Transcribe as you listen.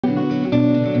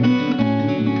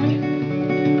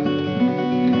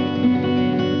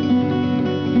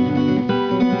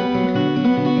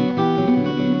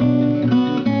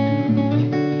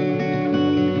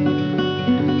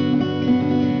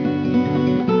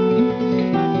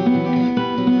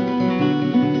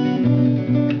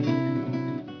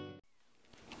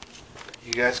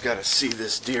guys got to see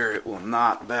this deer. It will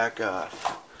not back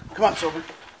off. Come on, Silver.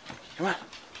 Come on.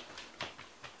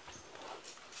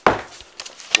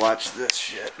 Watch this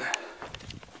shit.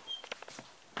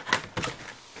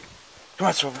 Come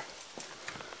on, Silver.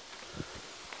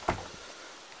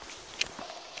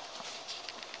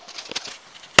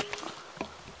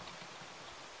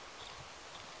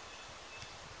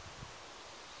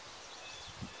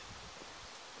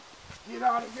 Get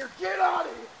out of here! Get out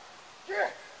of here!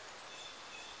 Get!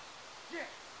 Get!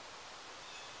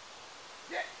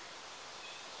 Get!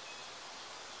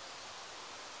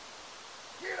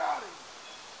 Get out of here!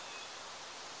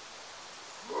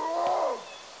 Move!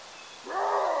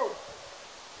 Move!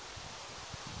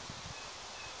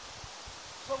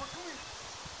 Silver, come here.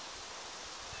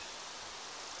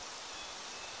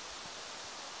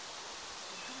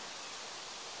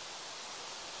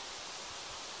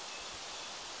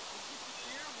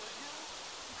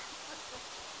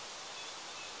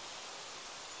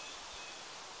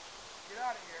 Get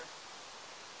out of here.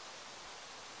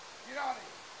 Get out of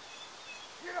here.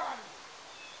 Get out of here.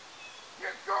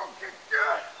 Get go. Get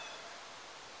good.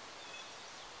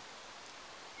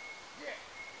 Get.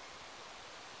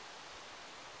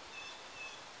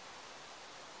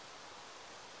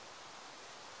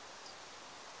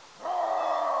 Oh.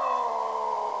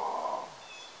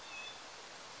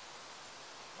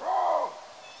 Oh.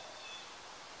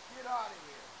 Get out of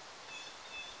here.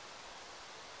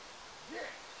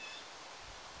 Get.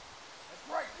 That's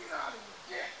right. Get out of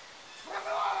here. Get.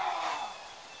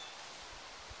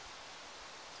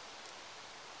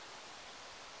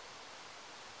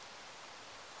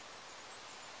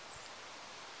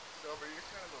 Silver, you're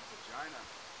kind of a vagina.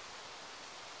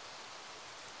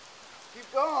 Keep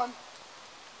going.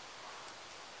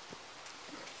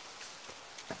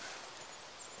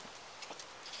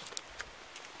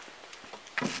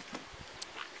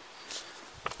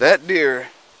 That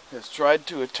deer has tried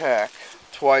to attack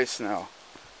twice now.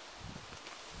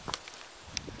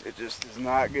 It just is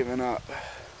not giving up.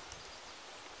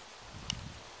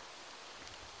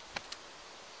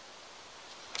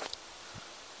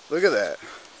 Look at that.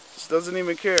 Just doesn't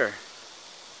even care.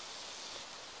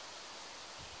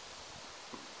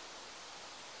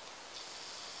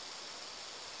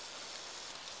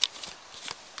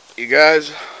 You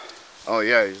guys, oh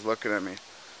yeah, he's looking at me.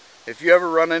 If you ever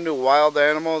run into a wild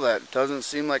animal that doesn't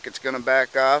seem like it's going to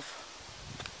back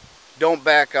off, don't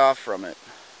back off from it.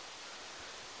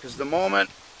 Because the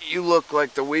moment you look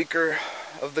like the weaker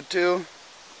of the two,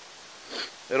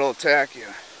 it'll attack you.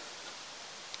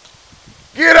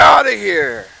 Get out of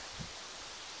here!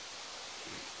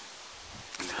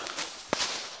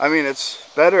 I mean, it's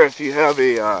better if you have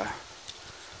a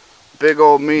big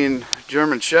old mean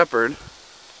German Shepherd,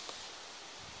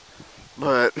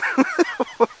 but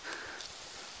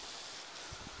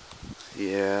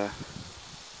yeah,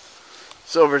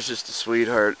 Silver's just a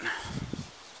sweetheart.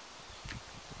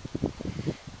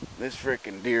 This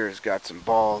freaking deer has got some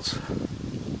balls.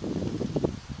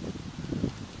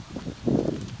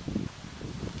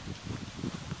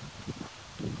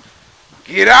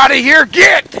 Get out of here!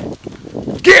 Get!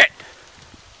 Get!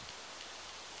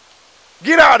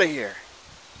 Get out of here!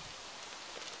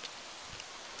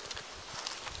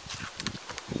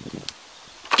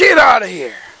 Get out of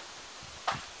here!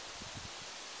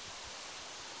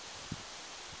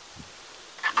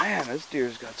 Man, this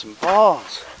deer's got some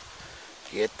balls.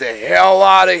 Get the hell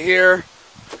out of here!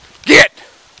 Get!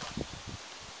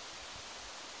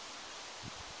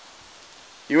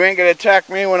 You ain't gonna attack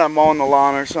me when I'm mowing the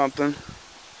lawn or something.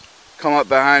 Come up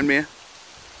behind me.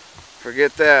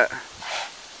 Forget that.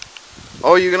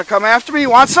 Oh, you gonna come after me? You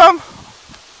want some?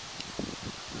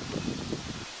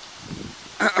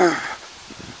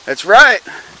 That's right.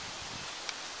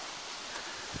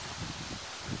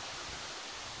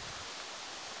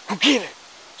 Go get it.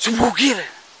 So go get it.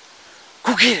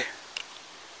 Go get it.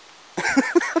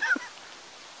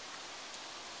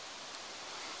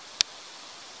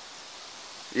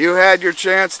 You had your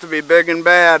chance to be big and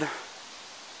bad.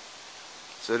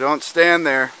 So don't stand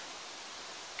there.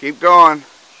 Keep going.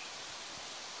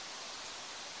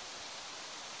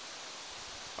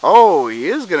 Oh, he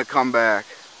is going to come back.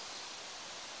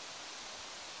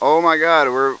 Oh my God,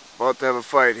 we're about to have a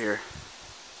fight here.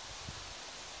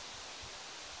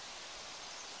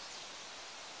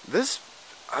 This,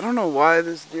 I don't know why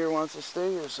this deer wants to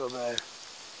stay here so bad.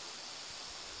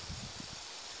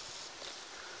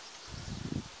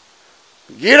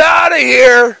 Get out of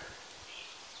here!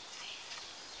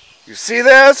 You see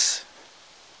this?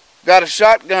 Got a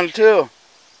shotgun too.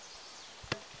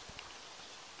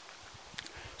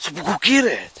 So go get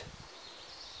it.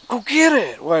 Go get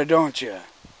it. Why don't you?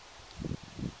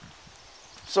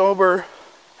 Sober.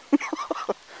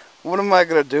 What am I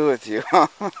gonna do with you?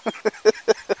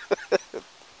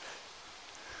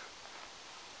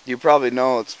 You probably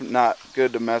know it's not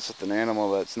good to mess with an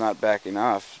animal that's not backing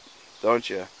off, don't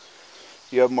you?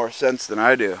 You have more sense than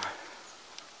I do.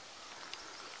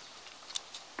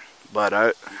 But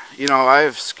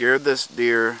I've scared this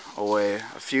deer away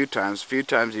a few times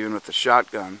even with the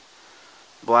shotgun,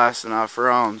 blasting off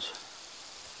rounds,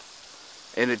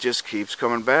 and it just keeps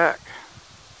coming back.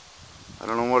 I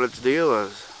don't know what its deal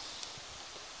is.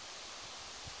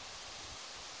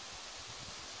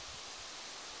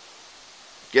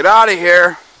 Get out of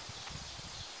here!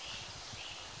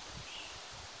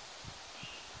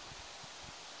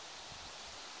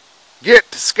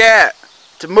 Get to scat,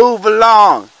 to move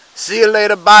along. See you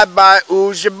later, bye-bye,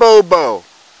 ooze your bobo.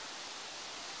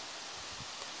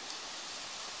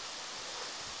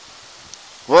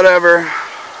 Whatever.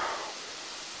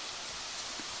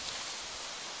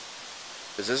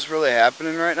 Is this really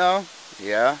happening right now?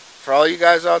 Yeah. For all you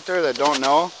guys out there that don't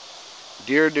know,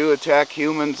 deer do attack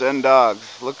humans and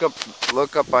dogs. Look up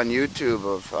on YouTube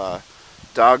of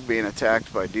dog being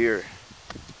attacked by deer.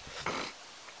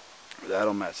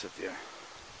 That'll mess with you.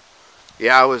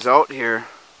 Yeah, I was out here,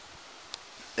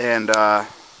 and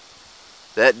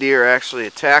that deer actually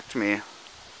attacked me.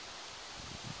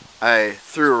 I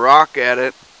threw a rock at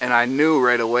it, and I knew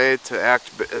right away to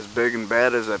act as big and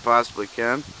bad as I possibly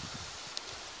can,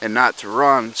 and not to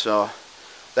run, so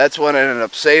that's what ended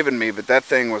up saving me. But that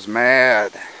thing was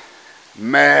mad.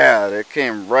 It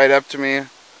came right up to me.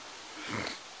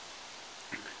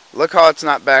 Look how it's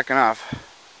not backing off.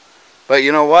 But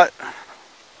you know what?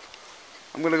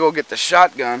 I'm gonna go get the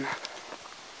shotgun,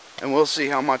 and we'll see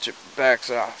how much it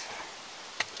backs off.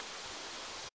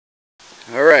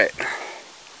 Alright,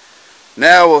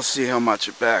 now we'll see how much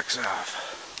it backs off.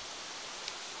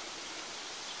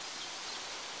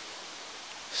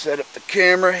 Set up the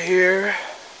camera here.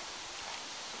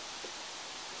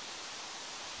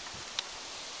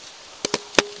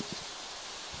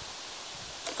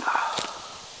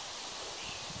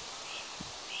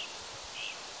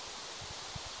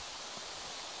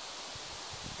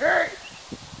 Hey!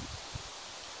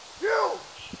 You!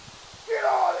 Get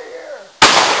out of here!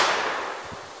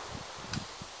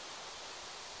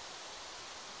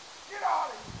 Get out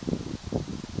of here!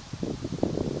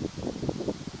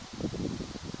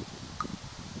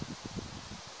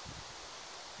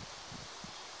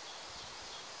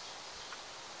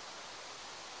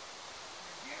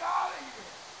 Get out of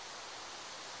here!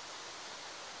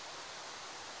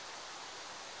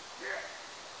 Here!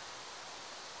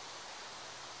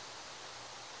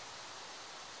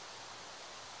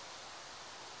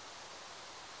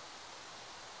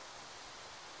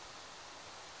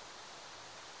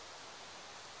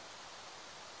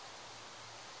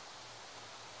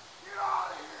 Get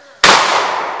out of here!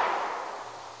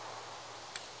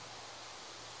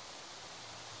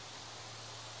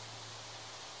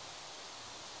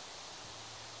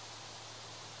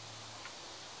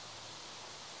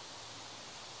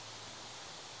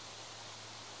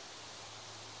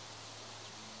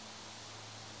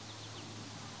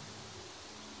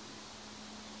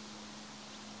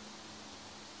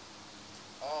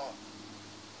 Oh,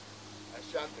 I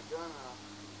shot the gun off.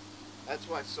 That's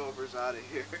why Sober's out of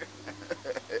here.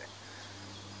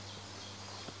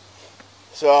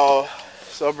 So,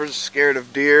 Sober's scared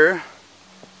of deer,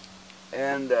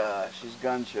 and she's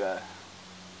gun shy.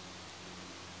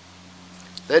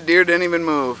 That deer didn't even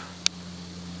move.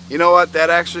 You know what? That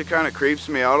actually kind of creeps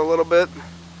me out a little bit.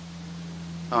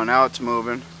 Oh, now it's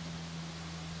moving.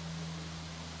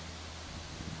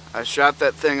 I shot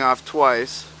that thing off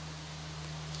twice,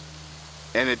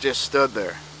 and it just stood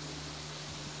there.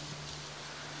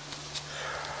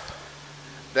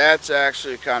 That's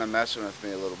actually kind of messing with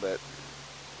me a little bit.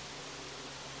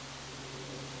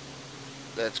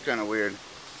 That's kind of weird.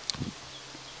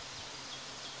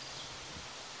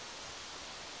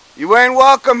 You ain't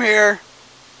welcome here.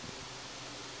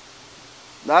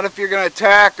 Not if you're gonna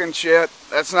attack and shit.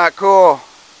 That's not cool.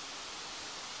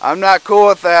 I'm not cool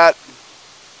with that.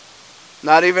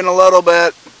 Not even a little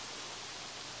bit.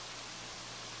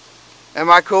 Am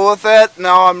I cool with it?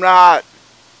 No, I'm not.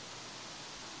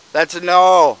 That's a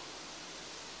no.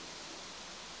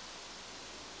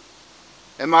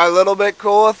 Am I a little bit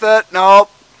cool with it? Nope.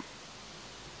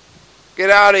 Get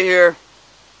out of here.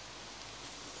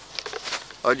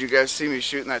 Oh, did you guys see me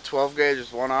shooting that 12 gauge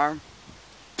with one arm?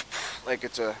 Like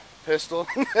it's a pistol.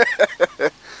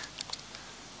 I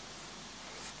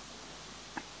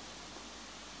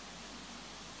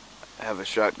have a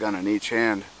shotgun in each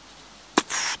hand.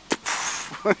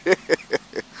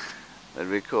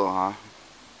 That'd be cool, huh?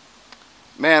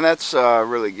 Man, that's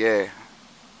really gay.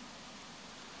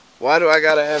 Why do I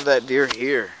gotta have that deer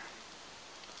here?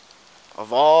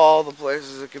 Of all the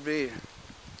places it could be.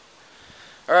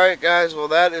 Alright guys, well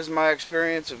that is my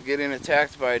experience of getting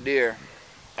attacked by a deer.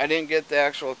 I didn't get the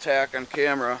actual attack on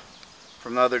camera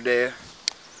from the other day,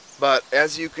 but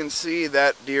as you can see,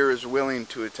 that deer is willing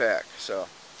to attack, so.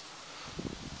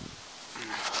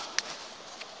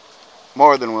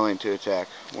 More than willing to attack.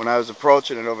 When I was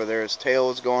approaching it over there, his tail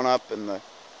was going up and the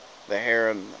hair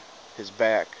on his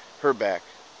back, her back,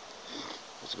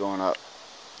 was going up.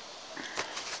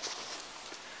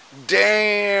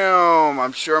 Damn!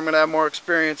 I'm sure I'm going to have more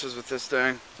experiences with this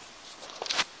thing.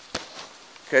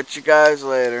 Catch you guys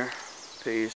later.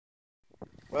 Peace.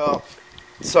 Well,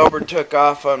 Sober took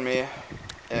off on me,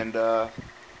 and I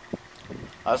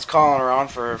was calling around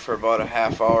for her for about a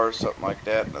half hour or something like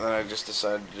that, and then I just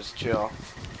decided to just chill.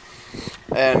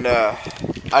 And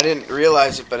I didn't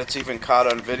realize it, but it's even caught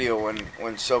on video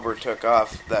when Sober took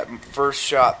off. That first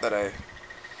shot that I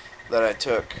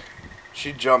took,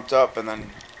 she jumped up and then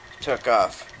took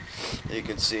off. You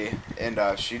can see, and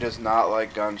she does not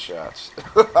like gunshots.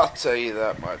 I'll tell you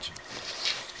that much.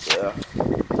 Yeah,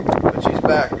 but she's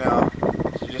back now.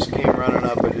 She just came running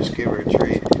up. I just gave her a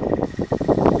treat.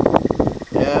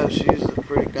 Yeah, she's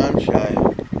pretty gun shy.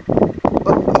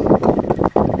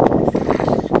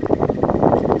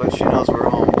 But she knows where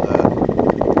home's at.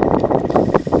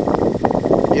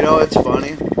 You know, it's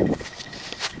funny.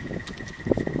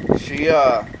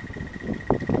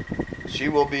 She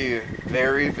will be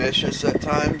very vicious at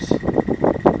times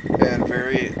and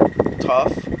very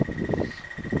tough.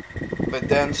 But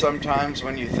then sometimes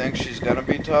when you think she's gonna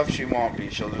be tough, she won't be.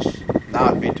 She'll just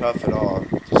not be tough at all.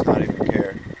 Just not even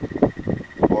care.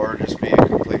 Or just be a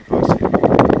complete pussy.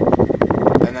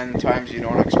 And then times you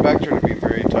don't expect her to be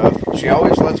very tough. She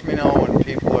always lets me know when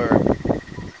people are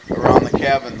around the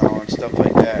cabin though and stuff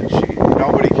like that.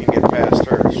 Nobody can get past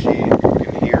her. She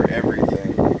can hear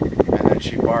everything. And then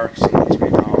she barks and lets me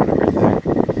know and everything.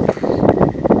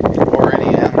 Or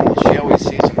any animal. She always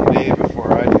sees them way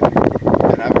before I do.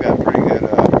 And I've got pretty good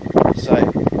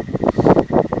sight.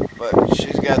 But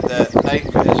she's got that night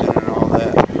vision and all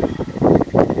that.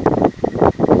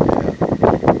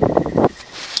 Yeah.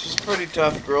 She's a pretty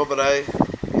tough girl, but I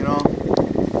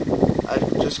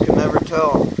just can never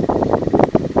tell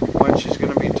when she's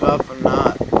going to be tough and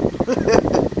not.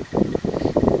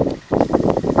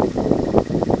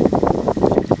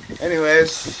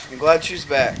 Anyways, I'm glad she's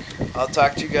back. I'll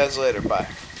talk to you guys later. Bye.